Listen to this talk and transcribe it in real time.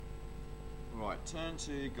Right, turn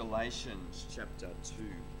to Galatians chapter 2.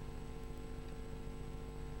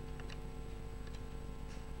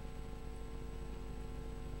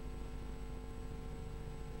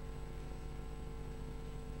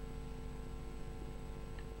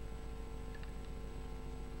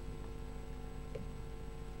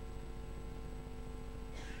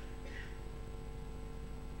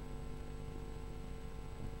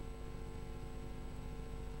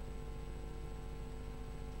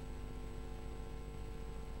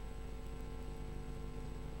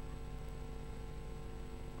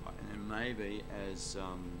 Maybe as no,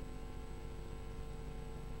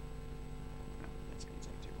 that's going to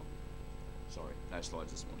take too long. Sorry, no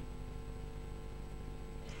slides this morning.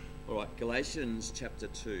 All right, Galatians chapter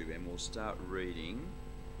 2, and we'll start reading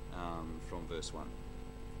from verse 1.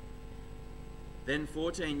 Then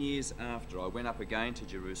 14 years after, I went up again to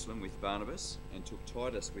Jerusalem with Barnabas, and took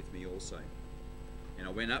Titus with me also. And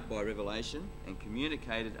I went up by revelation, and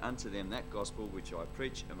communicated unto them that gospel which I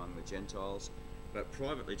preach among the Gentiles, but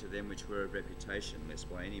privately to them which were of reputation,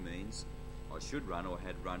 lest by any means I should run or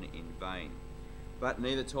had run in vain. But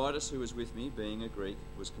neither Titus, who was with me, being a Greek,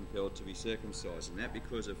 was compelled to be circumcised, and that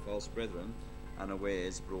because of false brethren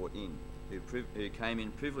unawares brought in, who came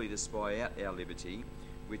in privily to spy out our liberty,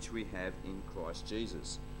 which we have in Christ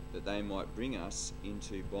Jesus, that they might bring us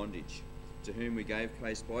into bondage, to whom we gave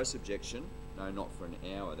place by subjection, no, not for an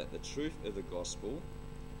hour, that the truth of the gospel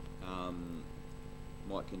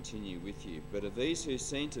might continue with you. But of these who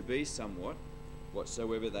seem to be somewhat,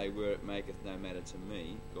 whatsoever they were, it maketh no matter to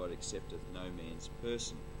me. God accepteth no man's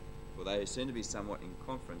person. For they who seem to be somewhat in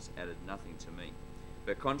conference added nothing to me.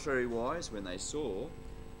 But contrariwise, when they saw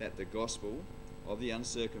that the gospel of the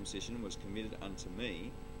uncircumcision was committed unto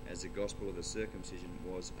me, as the gospel of the circumcision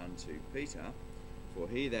was unto Peter, for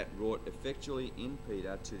he that wrought effectually in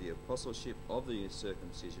Peter to the apostleship of the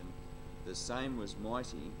circumcision, the same was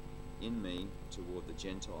mighty in me toward the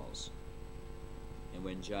Gentiles. And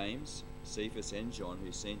when James, Cephas, and John,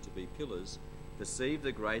 who seemed to be pillars, perceived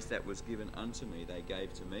the grace that was given unto me, they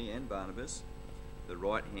gave to me and Barnabas the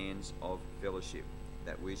right hands of fellowship,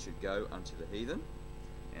 that we should go unto the heathen,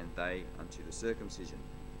 and they unto the circumcision.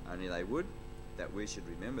 Only they would that we should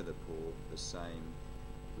remember the poor, the same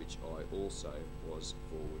which I also was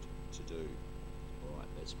forward to do. All right,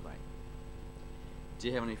 let's pray.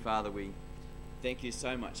 Dear Heavenly Father, we thank you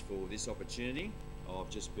so much for this opportunity of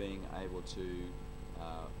just being able to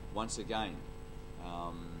once again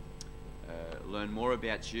learn more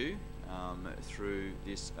about you through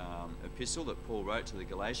this epistle that Paul wrote to the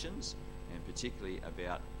Galatians, and particularly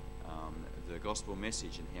about the gospel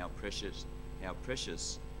message and how precious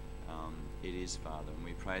it is, Father. And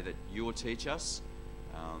we pray that you'll teach us.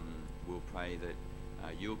 We'll pray that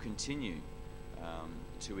you'll continue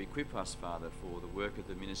to equip us, Father, for the work of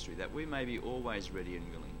the ministry, that we may be always ready and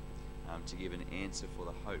willing to give an answer for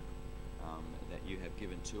the hope that you have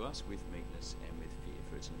given to us with meekness and with fear.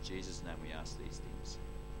 For it's in Jesus' name we ask these things.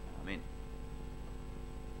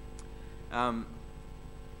 Amen.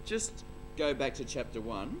 Just go back to chapter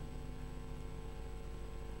 1.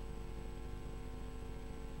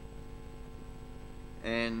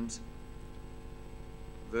 And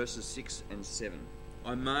verses 6 and 7.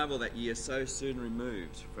 I marvel that ye are so soon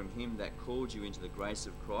removed from him that called you into the grace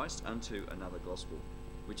of Christ unto another gospel,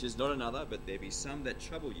 which is not another, but there be some that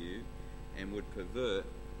trouble you and would pervert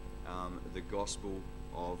the gospel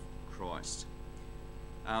of Christ.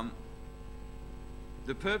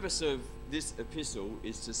 The purpose of this epistle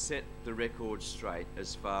is to set the record straight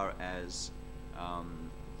as far as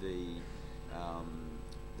the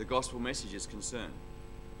gospel message is concerned.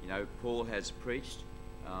 You know, Paul has preached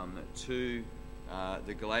to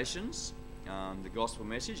the Galatians the gospel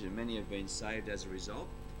message, and many have been saved as a result.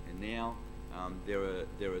 And now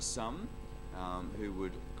there are some who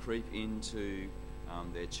would creep into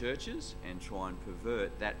their churches and try and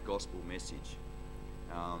pervert that gospel message.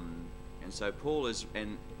 And so Paul is,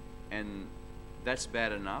 and that's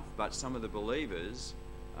bad enough, but some of the believers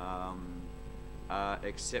are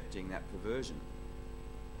accepting that perversion.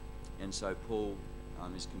 And so Paul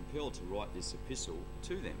is compelled to write this epistle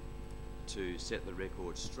to them to set the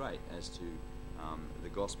record straight as to the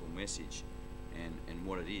gospel message and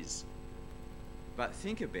what it is. But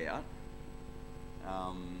think about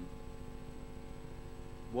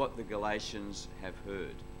what the Galatians have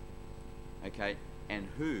heard, okay, and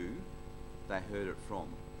who they heard it from.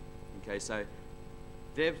 Okay, so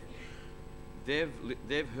they've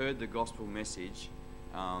heard the gospel message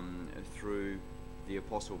through the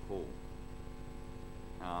Apostle Paul.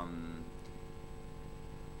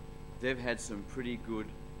 They've had some pretty good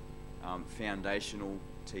foundational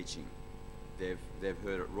teaching. They've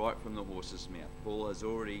heard it right from the horse's mouth. Paul has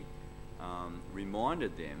already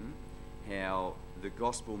reminded them how the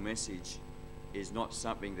gospel message is not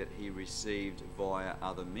something that he received via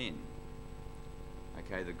other men.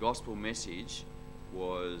 Okay, the gospel message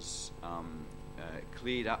was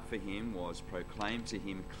cleared up for him, was proclaimed to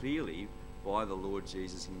him clearly by the Lord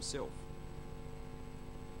Jesus himself.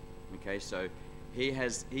 Okay, so he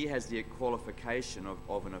has the qualification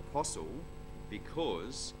of an apostle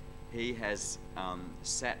because he has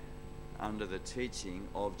sat under the teaching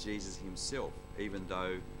of Jesus himself, even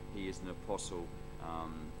though he is an apostle,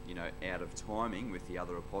 out of timing with the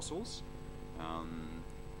other apostles.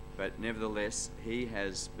 But nevertheless, he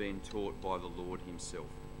has been taught by the Lord himself.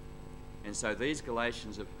 And so these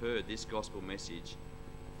Galatians have heard this gospel message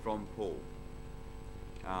from Paul.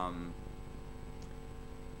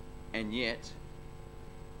 And yet,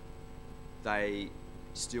 they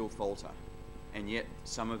still falter. And yet,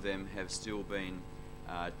 some of them have still been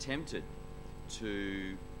tempted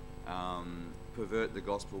to pervert the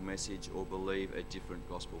gospel message or believe a different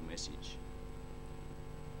gospel message.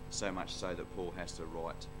 So much so that Paul has to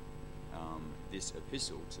write this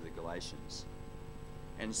epistle to the Galatians.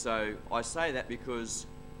 And so I say that because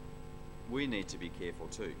we need to be careful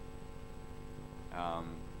too.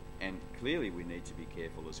 And clearly we need to be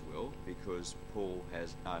careful as well because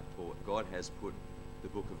God has put the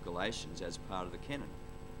book of Galatians as part of the canon.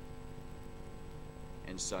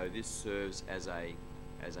 And so this serves as a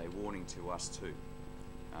warning to us too.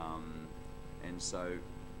 And so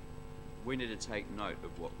we need to take note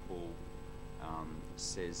of what Paul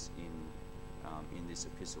says in this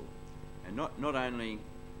epistle, and not only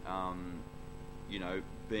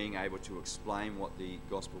being able to explain what the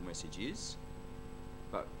gospel message is,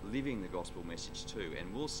 but living the gospel message too.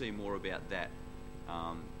 And we'll see more about that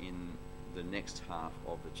in the next half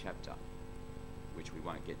of the chapter, which we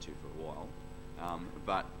won't get to for a while.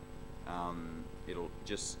 But it'll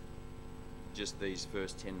just these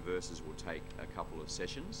first 10 verses will take a couple of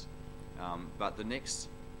sessions. But the next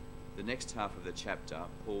half of the chapter,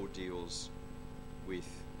 Paul deals with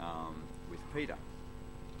Peter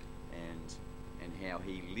and how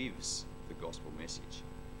he lives the gospel message.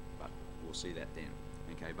 But we'll see that then.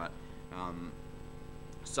 Okay, but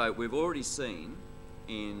so we've already seen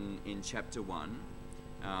in chapter 1,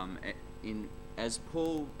 as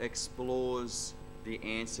Paul explores the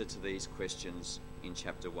answer to these questions in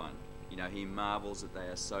chapter 1, he marvels that they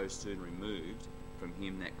are so soon removed from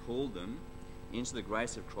him that called them into the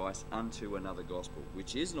grace of Christ unto another gospel,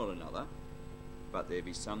 which is not another, but there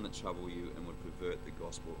be some that trouble you and would pervert the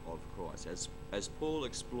gospel of Christ. As Paul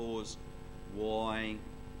explores why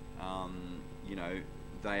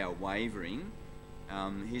they are wavering,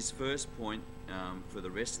 his first point for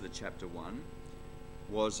the rest of the chapter 1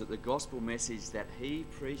 was that the gospel message that he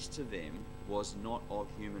preached to them was not of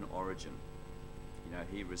human origin.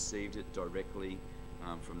 He received it directly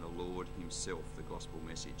from the Lord himself, the gospel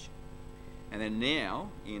message. And then now,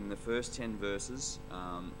 in the first 10 verses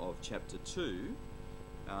of chapter 2,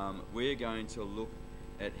 we're going to look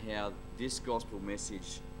at how this gospel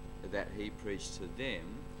message that he preached to them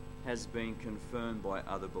has been confirmed by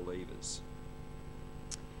other believers.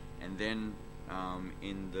 And then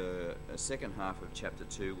in the second half of chapter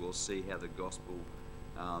 2, we'll see how the gospel,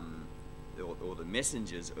 or the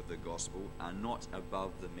messengers of the gospel, are not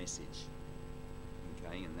above the message.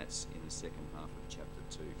 Okay, and that's in the second half of chapter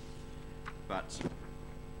 2. But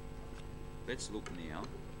let's look now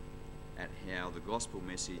at how the gospel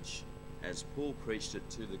message, as Paul preached it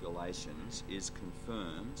to the Galatians, is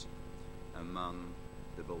confirmed among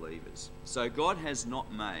the believers. So God has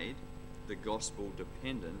not made the gospel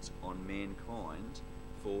dependent on mankind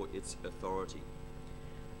for its authority.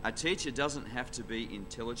 A teacher doesn't have to be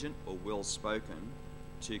intelligent or well-spoken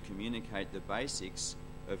to communicate the basics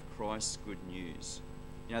of Christ's good news.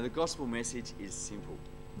 The gospel message is simple.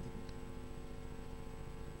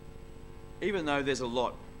 Even though there's a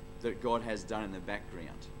lot that God has done in the background,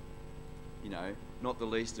 not the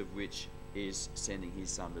least of which is sending his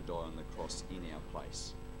son to die on the cross in our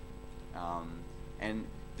place. And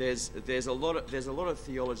there's a lot of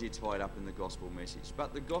theology tied up in the gospel message,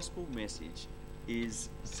 but the gospel message is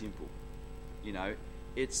simple.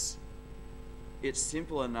 It's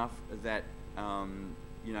simple enough that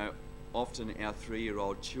often our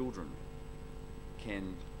 3-year-old children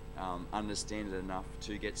can understand it enough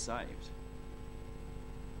to get saved.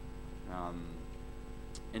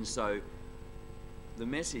 And so the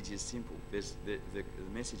message is simple. The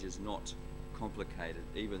message is not complicated,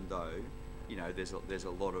 even though there's a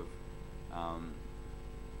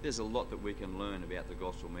lot that we can learn about the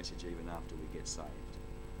gospel message even after we get saved.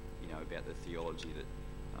 About the theology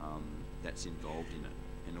that's involved in it,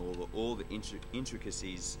 and all the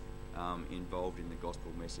intricacies involved in the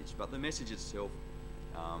gospel message. But the message itself,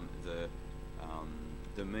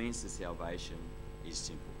 the means to salvation is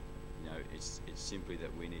simple. It's simply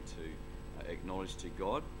that we need to acknowledge to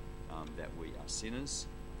God that we are sinners,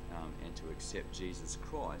 and to accept Jesus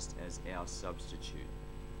Christ as our substitute,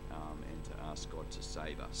 and to ask God to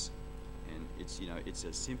save us. And it's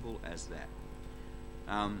as simple as that.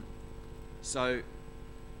 So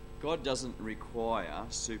God doesn't require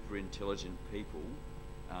super intelligent people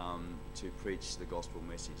to preach the gospel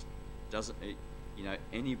message.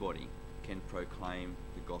 Anybody can proclaim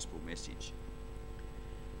the gospel message.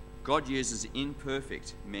 God uses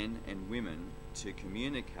imperfect men and women to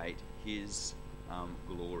communicate his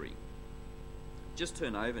glory. Just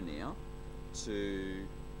turn over now to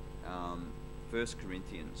 1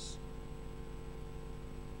 Corinthians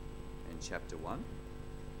and chapter 1.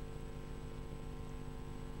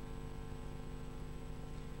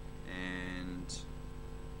 And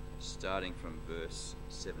starting from verse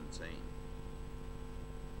 17.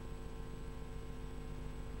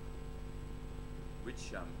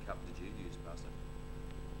 Which cup did you use, Pastor?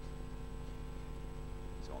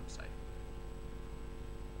 So I'm safe.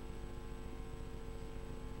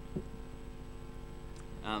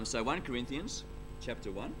 So 1 Corinthians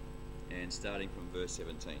chapter 1 and starting from verse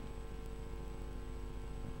 17.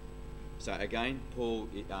 So again, Paul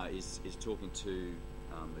is talking to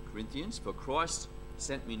the Corinthians. For Christ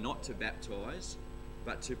sent me not to baptize,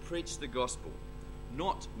 but to preach the gospel,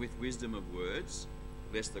 not with wisdom of words,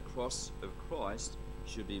 lest the cross of Christ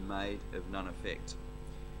should be made of none effect.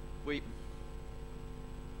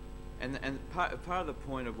 Part of the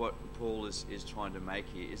point of what Paul is trying to make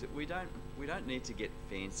here is that we don't need to get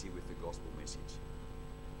fancy with the gospel message.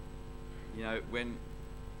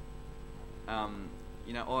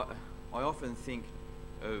 I often think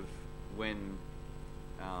of when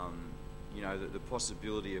the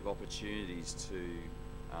possibility of opportunities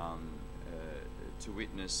to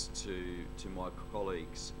witness to my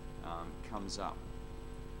colleagues comes up.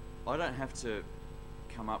 I don't have to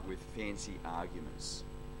come up with fancy arguments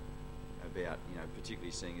about,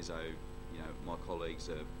 particularly seeing as though, my colleagues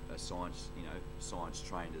are science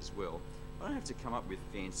trained as well. I don't have to come up with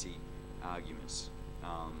fancy arguments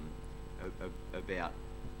about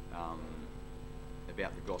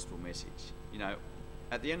the gospel message.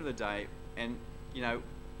 At the end of the day, and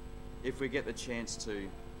if we get the chance to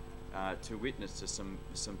witness to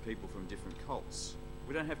some people from different cults,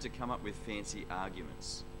 we don't have to come up with fancy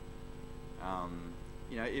arguments.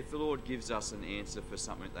 If the Lord gives us an answer for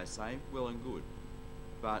something that they say, well and good.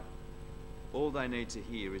 But all they need to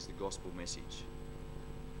hear is the gospel message.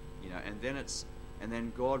 And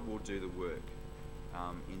then God will do the work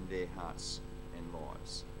in their hearts and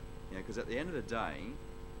lives. Because at the end of the day,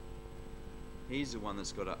 He's the one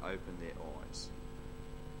that's got to open their eyes,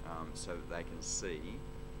 so that they can see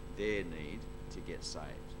their need to get saved.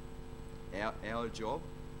 Our job,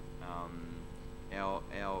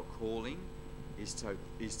 our calling, is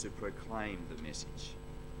to proclaim the message.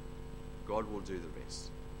 God will do the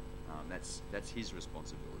rest. That's His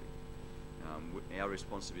responsibility. Our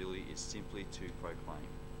responsibility is simply to proclaim,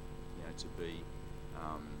 to be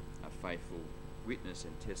a faithful witness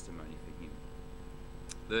and testimony for Him.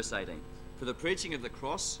 Verse 18. For the preaching of the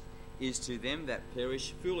cross is to them that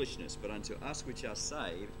perish foolishness, but unto us which are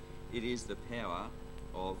saved it is the power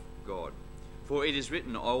of God. For it is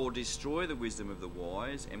written, I will destroy the wisdom of the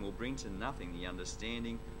wise, and will bring to nothing the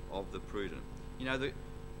understanding of the prudent.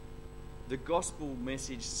 The gospel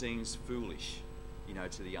message seems foolish,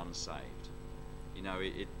 to the unsaved.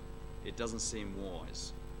 It doesn't seem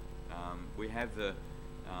wise. We have the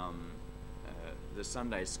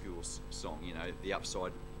Sunday school song, the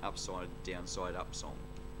upside downside up song,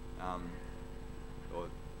 or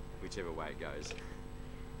whichever way it goes.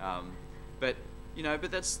 But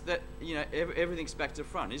that's that. Everything's back to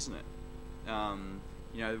front, isn't it?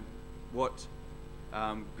 What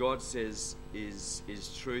God says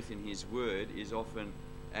is truth in His Word is often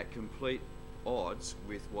at complete odds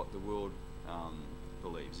with what the world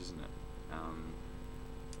believes, isn't it?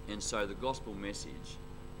 And so the gospel message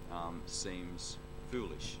seems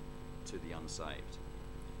foolish to the unsaved.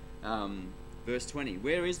 Verse 20,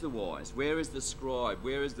 where is the wise? Where is the scribe?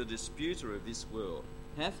 Where is the disputer of this world?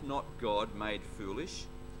 Hath not God made foolish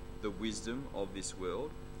the wisdom of this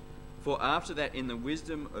world? For after that in the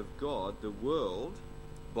wisdom of God, the world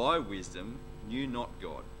by wisdom knew not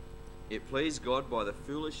God. It pleased God by the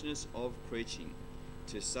foolishness of preaching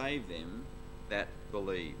to save them that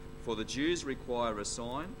believe. For the Jews require a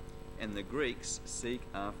sign, and the Greeks seek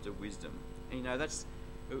after wisdom. And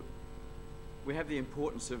we have the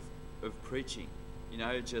importance of preaching. You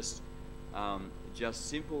know, just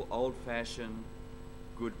simple, old-fashioned,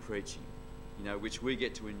 good preaching. You know, which we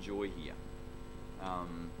get to enjoy here,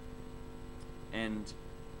 and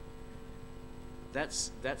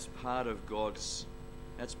that's part of God's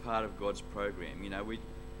program. You know,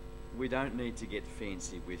 we don't need to get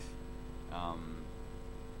fancy with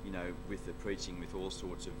with the preaching, with all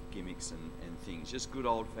sorts of gimmicks and things. Just good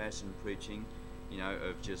old-fashioned preaching, you know,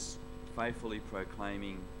 of just faithfully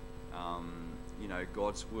proclaiming,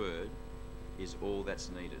 God's word is all that's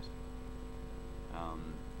needed.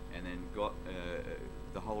 And then God,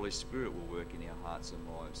 the Holy Spirit will work in our hearts and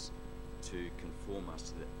lives to conform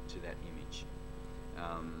us to that image.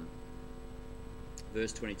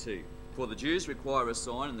 Verse 22, for the Jews require a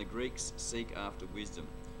sign and the Greeks seek after wisdom.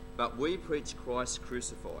 But we preach Christ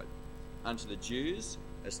crucified, unto the Jews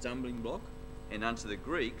a stumbling block, and unto the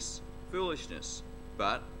Greeks foolishness.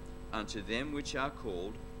 But unto them which are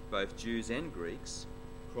called, both Jews and Greeks,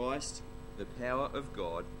 Christ the power of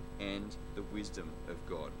God and the wisdom of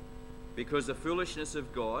God. Because the foolishness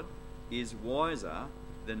of God is wiser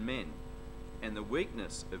than men, and the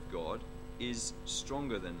weakness of God is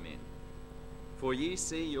stronger than men. For ye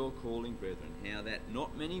see your calling, brethren, how that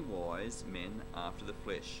not many wise men after the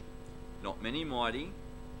flesh, not many mighty,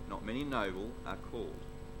 not many noble are called.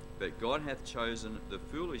 But God hath chosen the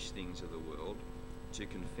foolish things of the world to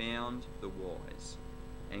confound the wise.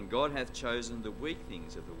 And God hath chosen the weak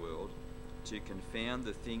things of the world to confound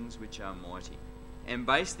the things which are mighty. And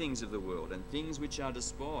base things of the world, and things which are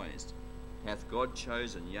despised, hath God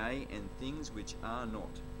chosen, yea, and things which are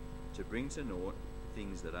not, to bring to naught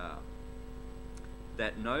things that are,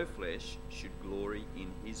 that no flesh should glory in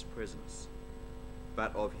his presence.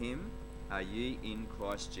 But of him are ye in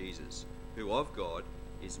Christ Jesus, who of God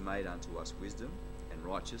is made unto us wisdom, and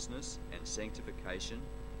righteousness, and sanctification,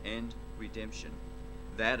 and redemption,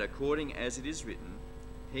 that according as it is written,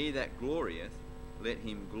 he that glorieth, let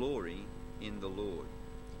him glory in the Lord.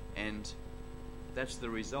 And that's the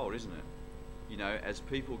result, isn't it? You know, as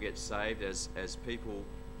people get saved, as people,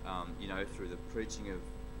 through the preaching of,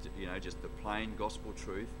 just the plain gospel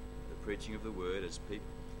truth, the preaching of the word,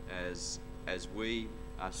 as we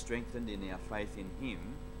are strengthened in our faith in him,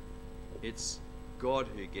 it's God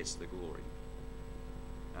who gets the glory.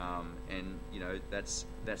 That's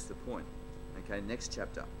the point. Okay, next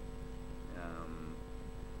chapter.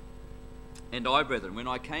 And I, brethren, when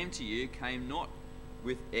I came to you, came not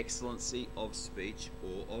with excellency of speech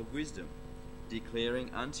or of wisdom,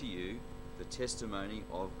 declaring unto you the testimony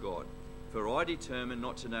of God. For I determined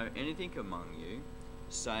not to know anything among you,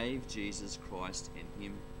 save Jesus Christ and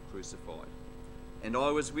him crucified. And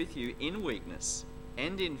I was with you in weakness,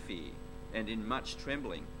 and in fear, and in much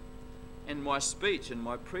trembling. And my speech and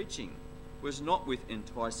my preaching was not with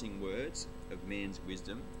enticing words of man's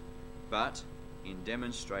wisdom, but in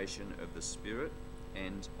demonstration of the Spirit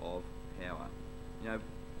and of power. You know,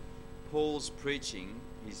 Paul's preaching,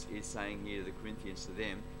 he's saying here to the Corinthians, to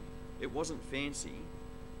them, it wasn't fancy.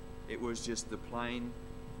 It was just the plain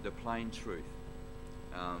truth.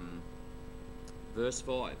 Verse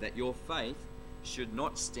 5, that your faith should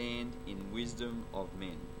not stand in wisdom of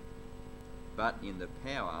men, but in the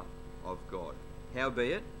power of God.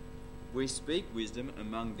 Howbeit, we speak wisdom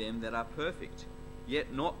among them that are perfect,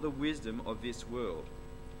 yet not the wisdom of this world,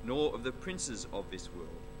 nor of the princes of this world,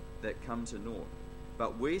 that come to naught.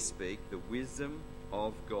 But we speak the wisdom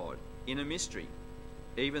of God in a mystery,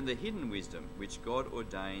 even the hidden wisdom which God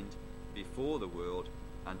ordained before the world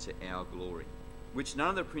unto our glory, which none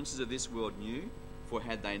of the princes of this world knew, for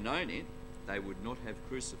had they known it, they would not have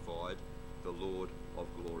crucified the Lord of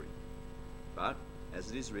glory. But,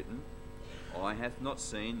 as it is written, eye hath not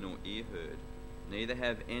seen nor ear heard, neither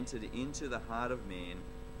have entered into the heart of man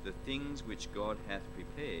the things which God hath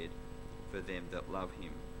prepared for them that love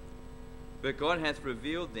him. But God hath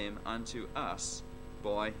revealed them unto us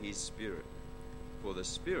by his Spirit. For the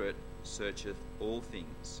Spirit searcheth all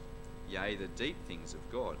things, yea, the deep things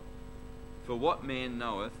of God. For what man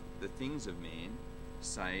knoweth the things of man,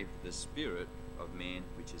 save the Spirit of man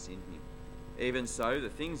which is in him? Even so, the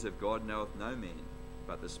things of God knoweth no man,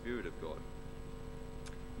 but the Spirit of God.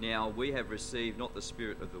 Now we have received not the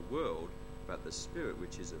spirit of the world, but the Spirit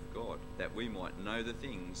which is of God, that we might know the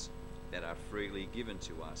things that are freely given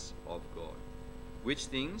to us of God. Which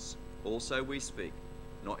things also we speak,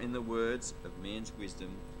 not in the words of man's wisdom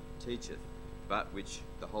teacheth, but which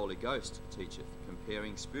the Holy Ghost teacheth,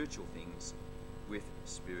 comparing spiritual things with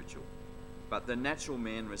spiritual. But the natural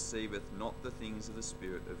man receiveth not the things of the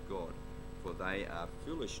Spirit of God, for they are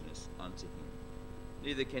foolishness unto him.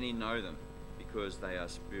 Neither can he know them, because they are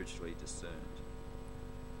spiritually discerned.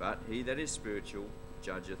 But he that is spiritual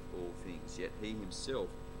judgeth all things, yet he himself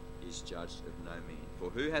is judged of no man. For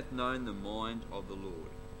who hath known the mind of the Lord,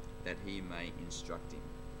 that he may instruct him?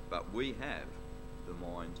 But we have the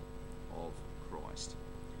mind of Christ.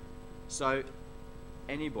 So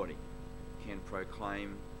anybody can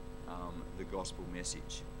proclaim the gospel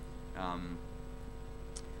message.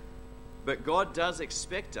 But God does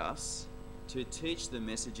expect us to teach the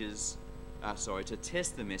messages, to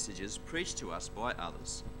test the messages preached to us by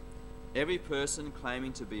others. Every person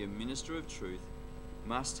claiming to be a minister of truth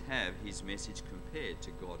must have his message compared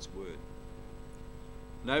to God's word.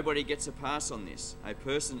 Nobody gets a pass on this. A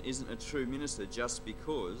person isn't a true minister just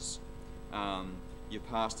because your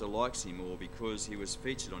pastor likes him, or because he was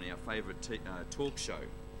featured on our favourite talk show,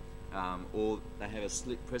 or they have a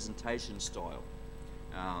slick presentation style.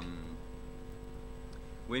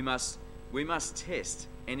 We must test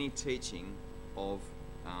any teaching of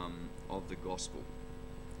the gospel.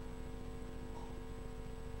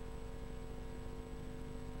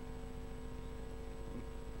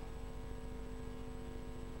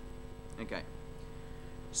 Okay,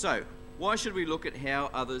 so why should we look at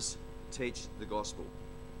how others teach the gospel?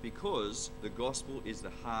 Because the gospel is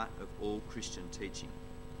the heart of all Christian teaching.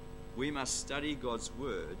 We must study God's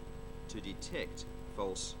word to detect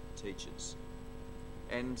false teachers.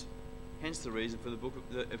 And hence the reason for the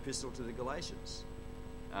epistle to the Galatians.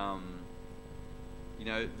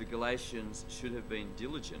 The Galatians should have been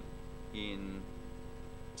diligent in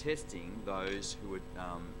testing those who were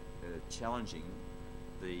challenging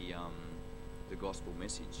the gospel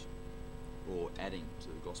message, or adding to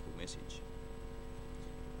the gospel message.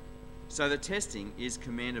 So the testing is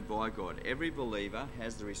commanded by God. Every believer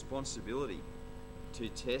has the responsibility to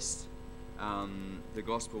test the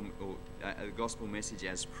gospel message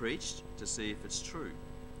as preached to see if it's true.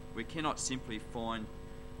 We cannot simply find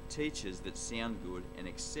teachers that sound good and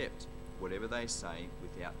accept whatever they say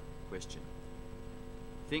without question.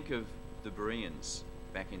 Think of the Bereans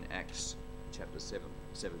back in Acts chapter 17.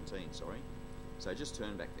 So just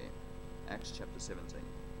turn back there. Acts chapter 17.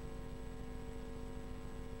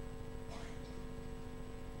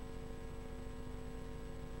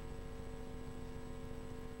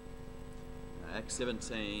 Acts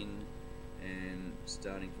 17, and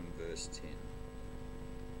starting from verse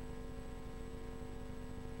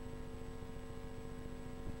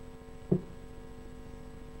 10.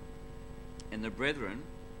 And the brethren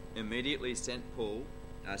immediately sent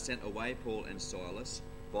away Paul and Silas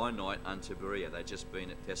by night unto Berea. They'd just been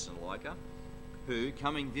at Thessalonica, who,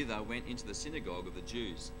 coming thither, went into the synagogue of the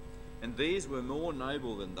Jews. And these were more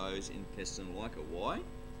noble than those in Thessalonica. Why?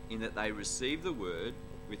 In that they received the word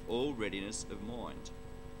with all readiness of mind,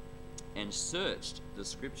 and searched the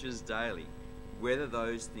scriptures daily, whether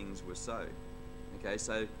those things were so. Okay,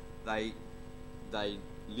 so they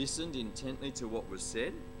listened intently to what was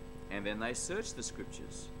said, and then they searched the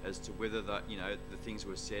scriptures as to whether the things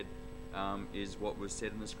were said is what was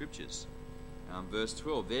said in the scriptures. Verse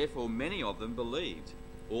 12, therefore many of them believed,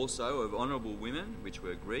 also of honourable women, which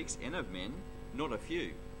were Greeks, and of men, not a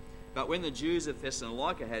few. But when the Jews of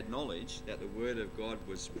Thessalonica had knowledge that the word of God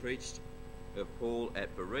was preached of Paul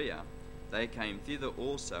at Berea, they came thither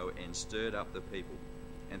also and stirred up the people.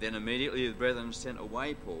 And then immediately the brethren sent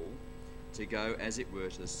away Paul to go as it were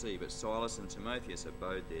to the sea, but Silas and Timotheus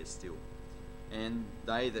abode there still. And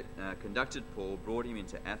they that conducted Paul brought him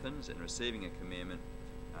into Athens, and receiving a commandment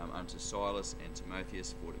unto Silas and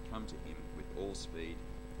Timotheus for to come to him with all speed,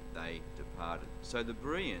 they departed. So the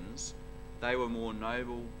Bereans, they were more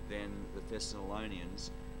noble than the Thessalonians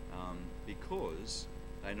because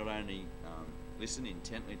they not only listened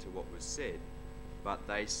intently to what was said, but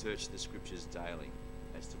they searched the scriptures daily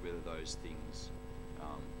as to whether those things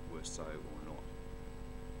were so or not.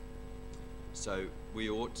 So we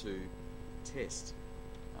ought to test,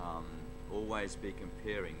 always be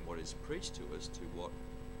comparing what is preached to us to what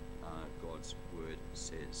God's word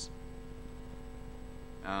says.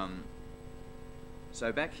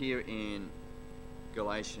 So back here in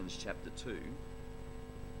Galatians chapter 2,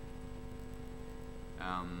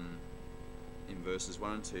 in verses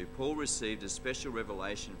 1 and 2, Paul received a special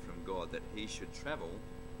revelation from God that he should travel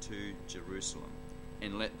to Jerusalem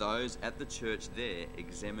and let those at the church there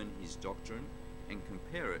examine his doctrine and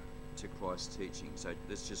compare it to Christ's teaching. So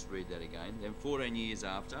let's just read that again. Then 14 years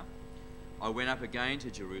after, I went up again to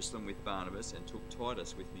Jerusalem with Barnabas, and took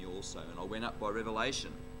Titus with me also. And I went up by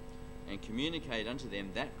revelation, and communicated unto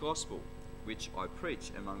them that gospel which I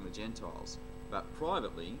preach among the Gentiles, but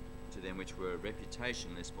privately to them which were a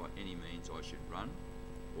reputation, lest by any means I should run,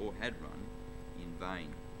 or had run, in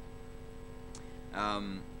vain.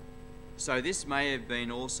 So this may have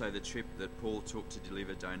been also the trip that Paul took to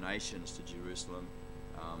deliver donations to Jerusalem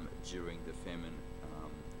during the famine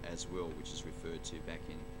as well, which is referred to back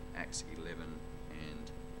in Acts 11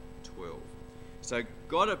 and 12. So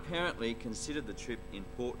God apparently considered the trip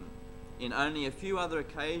important. In only a few other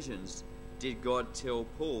occasions did God tell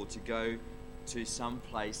Paul to go to some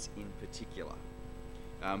place in particular.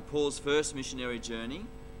 Paul's first missionary journey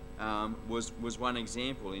was one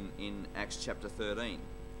example in Acts chapter 13,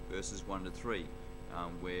 verses 1 to 3,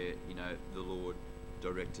 where the Lord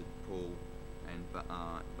directed Paul and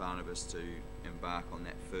Barnabas to embark on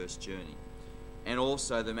that first journey, and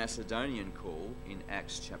also the Macedonian call in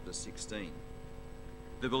Acts chapter 16.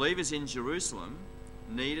 The believers in Jerusalem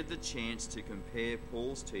needed the chance to compare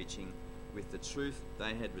Paul's teaching with the truth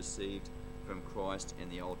they had received from Christ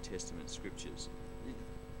and the Old Testament scriptures.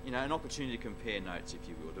 An opportunity to compare notes, if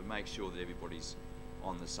you will, to make sure that everybody's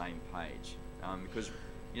on the same page. Because,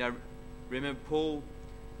 remember,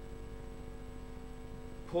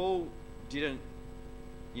 Paul didn't,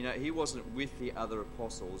 he wasn't with the other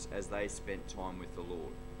apostles as they spent time with the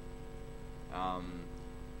Lord.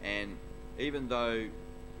 And even though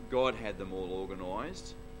God had them all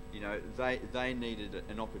organised, they needed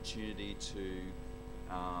an opportunity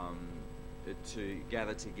to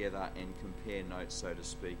gather together and compare notes, so to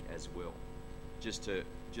speak, as well, just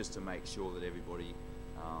to make sure that everybody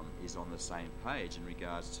is on the same page in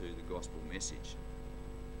regards to the gospel message.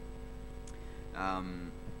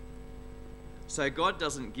 So God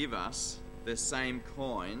doesn't give us the same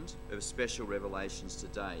kind of special revelations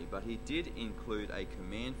today, but he did include a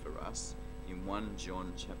command for us in 1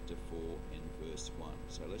 John chapter 4 and verse 1.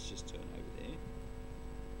 So let's just turn over there.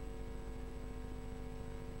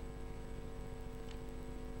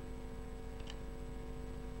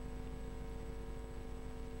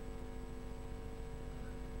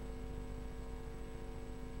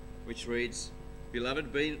 Which reads,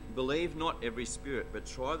 "Beloved, believe not every spirit, but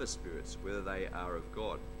try the spirits, whether they are of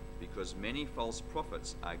God, because many false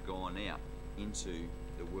prophets are gone out into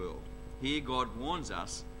the world." Here God warns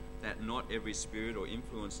us that not every spirit or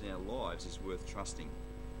influence in our lives is worth trusting.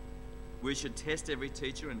 We should test every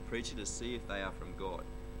teacher and preacher to see if they are from God,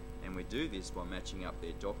 and we do this by matching up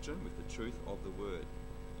their doctrine with the truth of the word.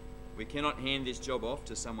 We cannot hand this job off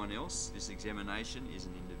to someone else. This examination is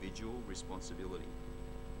an individual responsibility.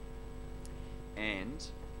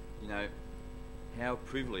 And, how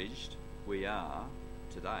privileged we are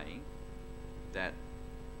today that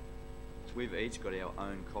we've each got our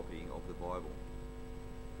own copy of the Bible.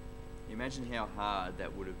 Imagine how hard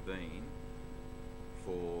that would have been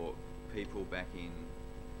for people back in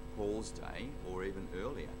Paul's day, or even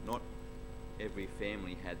earlier. Not every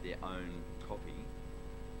family had their own copy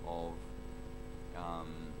of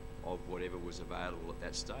whatever was available at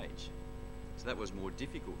that stage. So that was more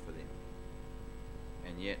difficult for them.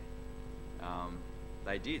 And yet,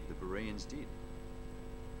 they did, the Bereans did,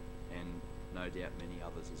 and no doubt many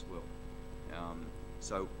others as well.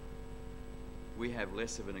 So we have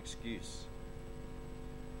less of an excuse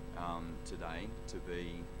today to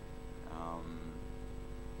be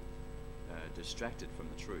distracted from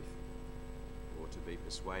the truth, or to be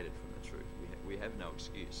persuaded from the truth. We have no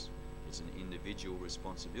excuse. It's an individual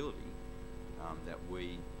responsibility that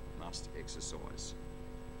we must exercise.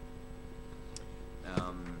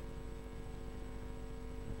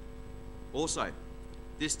 Also,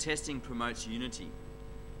 this testing promotes unity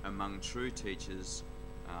among true teachers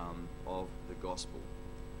of the gospel.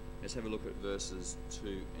 Let's have a look at verses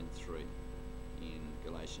 2 and 3 in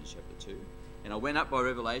Galatians chapter 2. "And I went up by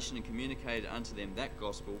revelation and communicated unto them that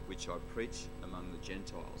gospel which I preach among the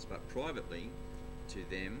Gentiles, but privately to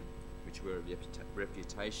them which were of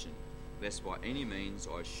reputation, lest by any means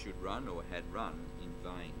I should run or had run in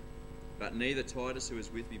vain. But neither Titus, who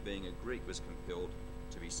was with me, being a Greek, was compelled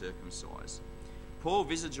to be circumcised." Paul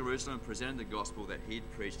visited Jerusalem and presented the gospel that he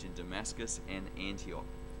had preached in Damascus and Antioch,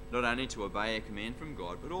 not only to obey a command from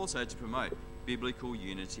God, but also to promote biblical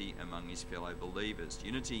unity among his fellow believers.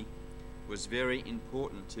 Unity was very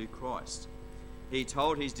important to Christ. He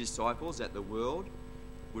told his disciples that the world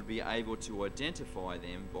would be able to identify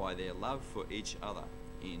them by their love for each other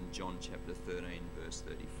in John chapter 13, verse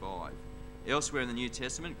 35. Elsewhere in the New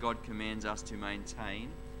Testament, God commands us to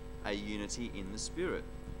maintain a unity in the Spirit,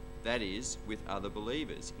 that is, with other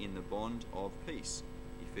believers, in the bond of peace,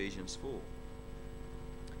 Ephesians 4.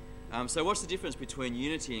 So what's the difference between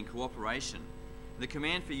unity and cooperation? The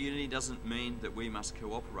command for unity doesn't mean that we must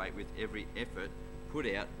cooperate with every effort put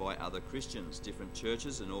out by other Christians. Different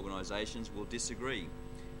churches and organisations will disagree,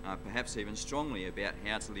 perhaps even strongly, about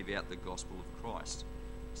how to live out the gospel of Christ.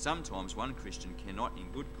 Sometimes one Christian cannot in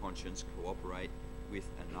good conscience cooperate with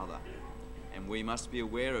another, and we must be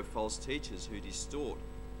aware of false teachers who distort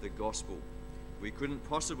the gospel. We couldn't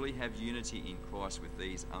possibly have unity in Christ with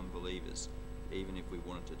these unbelievers, even if we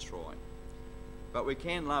wanted to try. But we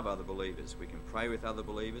can love other believers. We can pray with other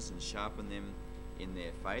believers and sharpen them in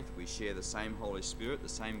their faith. We share the same Holy Spirit, the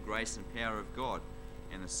same grace and power of God,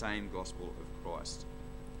 and the same gospel of Christ.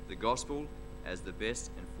 The gospel, as the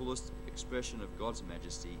best and fullest expression of God's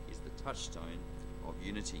majesty, is the touchstone of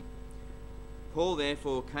unity. Paul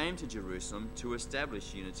therefore came to Jerusalem to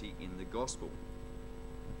establish unity in the gospel.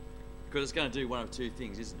 Because it's going to do one of two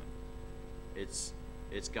things, isn't it?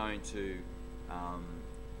 It's going to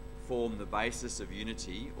form the basis of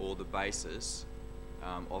unity or the basis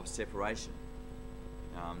of separation.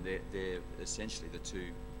 They're essentially the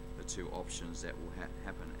two options that will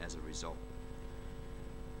happen as a result.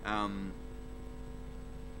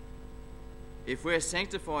 If we're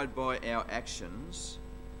sanctified by our actions,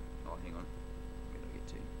 hang on, where did I get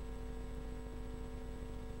to?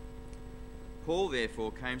 Paul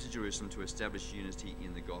therefore came to Jerusalem to establish unity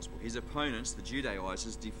in the gospel. His opponents, the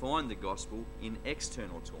Judaizers, defined the gospel in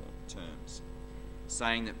external terms,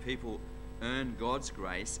 saying that people earn God's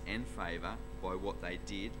grace and favour by what they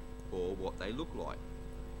did or what they look like.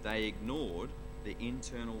 They ignored the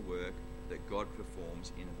internal work that God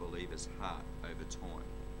performs in a believer's heart over time.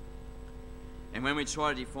 And when we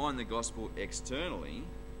try to define the gospel externally,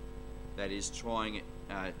 that is tying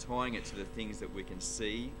it to the things that we can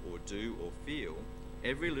see or do or feel,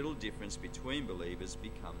 every little difference between believers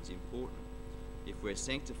becomes important. If we're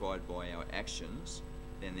sanctified by our actions,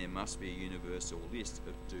 then there must be a universal list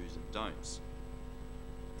of do's and don'ts.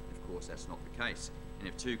 Of course, that's not the case. And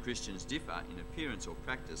if two Christians differ in appearance or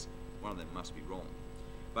practice, one of them must be wrong.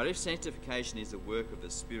 But if sanctification is the work of the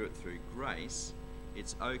Spirit through grace,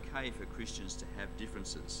 it's okay for Christians to have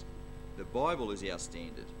differences. The Bible is our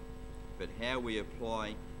standard, but how we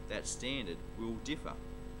apply that standard will differ.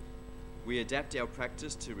 We adapt our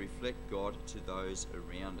practice to reflect God to those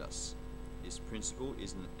around us. This principle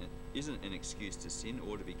isn't an excuse to sin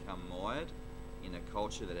or to become mired in a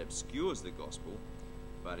culture that obscures the gospel,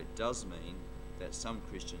 but it does mean that some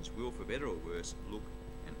Christians will, for better or worse, look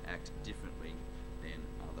and act differently than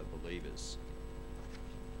other believers.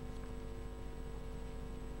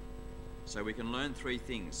 So we can learn three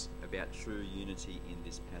things about true unity in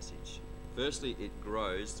this passage. Firstly, it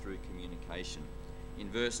grows through communication. In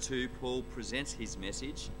verse 2, Paul presents his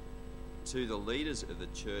message to the leaders of the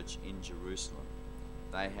church in Jerusalem.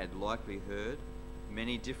 They had likely heard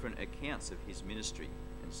many different accounts of his ministry,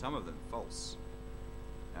 and some of them false.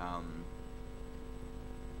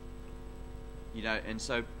 And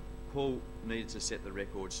so Paul needed to set the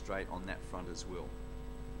record straight on that front as well.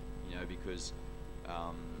 Because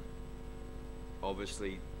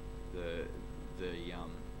obviously the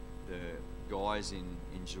guys in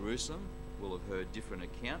Jerusalem will have heard different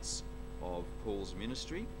accounts of Paul's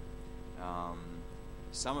ministry.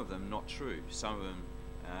 Some of them not true, some of them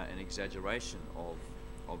an exaggeration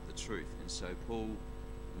of the truth. And so Paul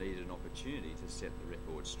needed an opportunity to set the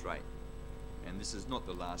record straight. And this is not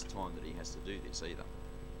the last time that he has to do this either.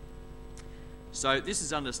 So this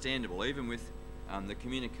is understandable, even with the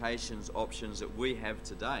communications options that we have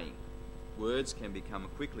today. Words can become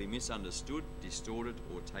quickly misunderstood, distorted,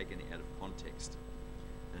 or taken out of context.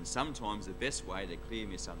 And sometimes the best way to clear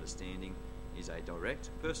misunderstanding is a direct,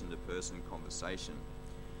 person-to-person conversation.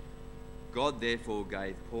 God therefore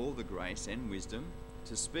gave Paul the grace and wisdom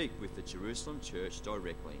to speak with the Jerusalem church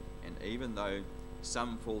directly, and even though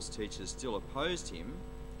some false teachers still opposed him,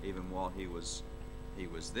 even while he was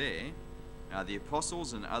there, the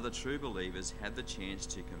apostles and other true believers had the chance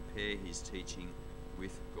to compare his teaching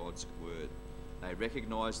with God's word. They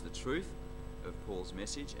recognised the truth of Paul's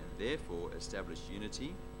message and therefore established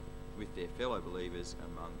unity with their fellow believers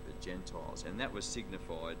among the Gentiles. And that was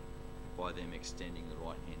signified by them extending the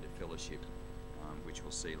right hand of fellowship, which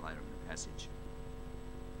we'll see later in the passage.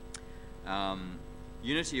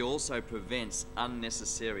 Unity also prevents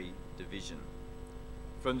unnecessary division.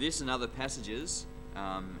 From this and other passages,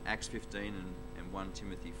 Acts 15 and 1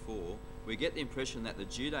 Timothy 4, we get the impression that the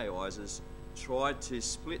Judaizers tried to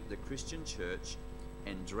split the Christian church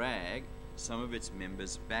and drag some of its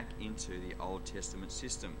members back into the Old Testament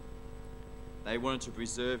system. They wanted to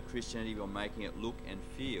preserve Christianity by making it look and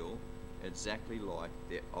feel exactly like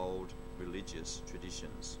their old religious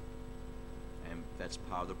traditions. And that's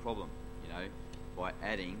part of the problem, by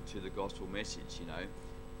adding to the gospel message.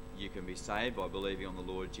 You can be saved by believing on the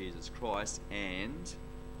Lord Jesus Christ and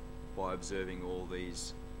by observing all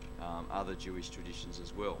these other Jewish traditions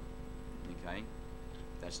as well. Okay?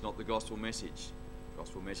 That's not the gospel message. The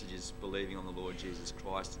gospel message is believing on the Lord Jesus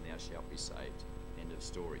Christ and thou shalt be saved. End of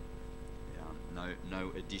story.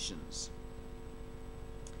 No additions.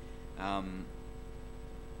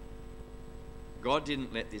 God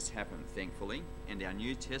didn't let this happen, thankfully, and our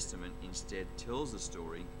New Testament instead tells the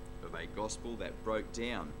story of a gospel that broke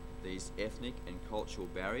down these ethnic and cultural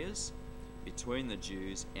barriers between the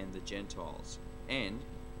Jews and the Gentiles, and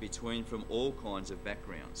between from all kinds of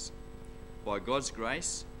backgrounds. By God's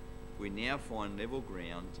grace, we now find level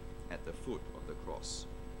ground at the foot of the cross.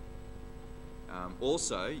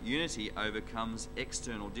 Also, unity overcomes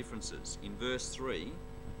external differences. In verse 3,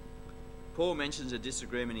 Paul mentions a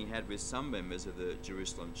disagreement he had with some members of the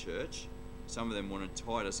Jerusalem church. Some of them wanted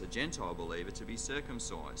Titus, a Gentile believer, to be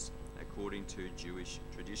circumcised according to Jewish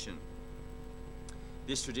tradition.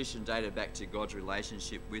 This tradition dated back to God's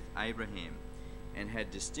relationship with Abraham and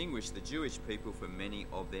had distinguished the Jewish people from many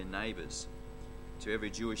of their neighbours. To every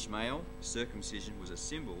Jewish male, circumcision was a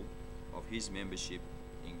symbol of his membership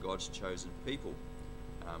in God's chosen people,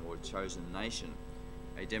 or chosen nation,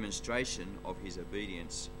 a demonstration of his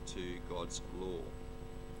obedience to God's law.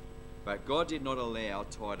 But God did not allow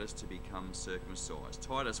Titus to become circumcised.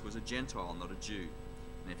 Titus was a Gentile, not a Jew,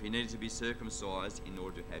 and if he needed to be circumcised in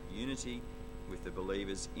order to have unity with the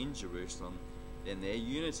believers in Jerusalem, then their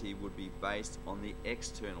unity would be based on the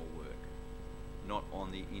external work, not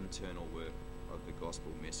on the internal work of the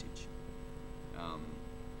gospel message.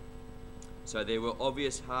 So there were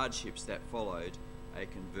obvious hardships that followed a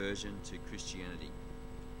conversion to Christianity: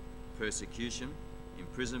 persecution,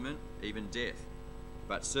 imprisonment, even death.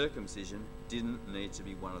 But circumcision didn't need to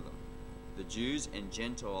be one of them. The Jews and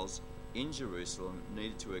Gentiles in Jerusalem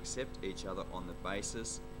needed to accept each other on the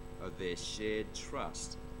basis of their shared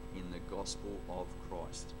trust in the gospel of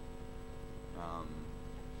Christ.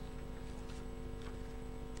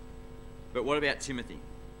 But what about Timothy,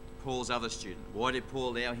 Paul's other student? Why did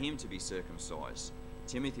Paul allow him to be circumcised?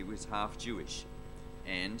 Timothy was half Jewish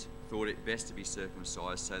and thought it best to be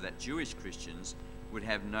circumcised so that Jewish Christians would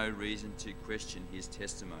have no reason to question his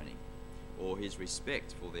testimony or his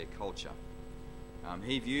respect for their culture.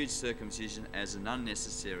 He viewed circumcision as an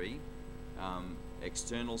unnecessary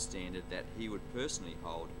external standard that he would personally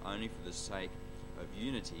hold only for the sake of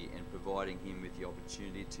unity and providing him with the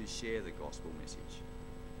opportunity to share the gospel message,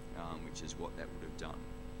 which is what that would have done.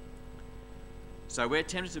 So we're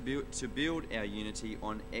tempted to build our unity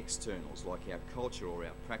on externals like our culture or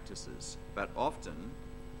our practices, but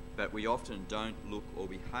we often don't look or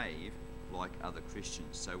behave like other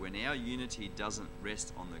Christians. So when our unity doesn't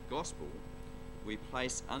rest on the gospel, we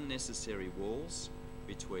place unnecessary walls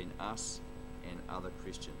between us and other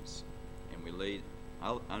Christians, and we lead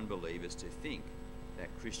unbelievers to think that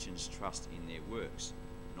Christians trust in their works,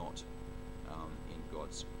 not in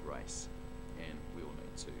God's grace. And we'll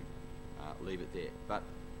need to leave it there. But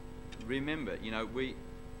remember,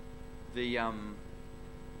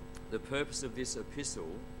 the purpose of this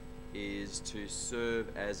epistle is to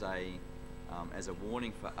serve as a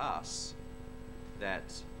warning for us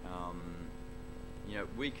that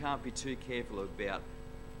we can't be too careful about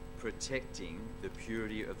protecting the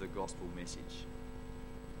purity of the gospel message.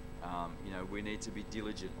 We need to be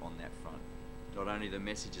diligent on that front. Not only the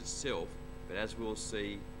message itself, but as we'll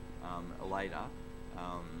see later,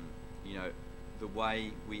 the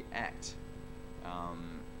way we act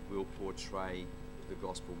will portray the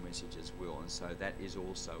gospel message as well. And so that is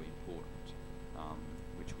also important,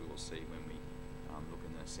 which we will see when we look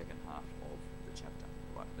in the second half of the chapter.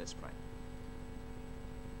 Right, let's pray.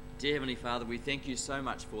 Dear Heavenly Father, we thank you so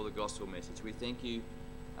much for the gospel message. We thank you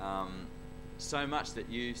so much that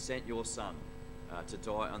you sent your Son to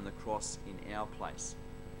die on the cross in our place.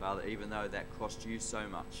 Father, even though that cost you so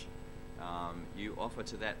much, you offer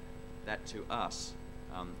that to us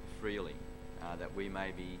freely, that we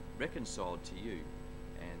may be reconciled to you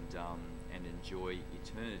and enjoy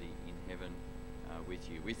eternity in heaven with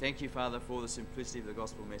you. We thank you, Father, for the simplicity of the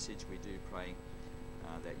gospel message. We do pray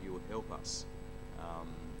that you will help us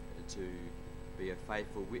to be a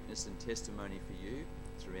faithful witness and testimony for you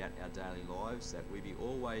throughout our daily lives, that we be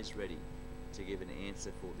always ready to give an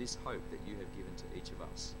answer for this hope that you have given to each of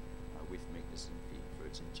us with meekness and fear. For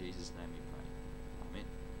it's in Jesus' name we pray.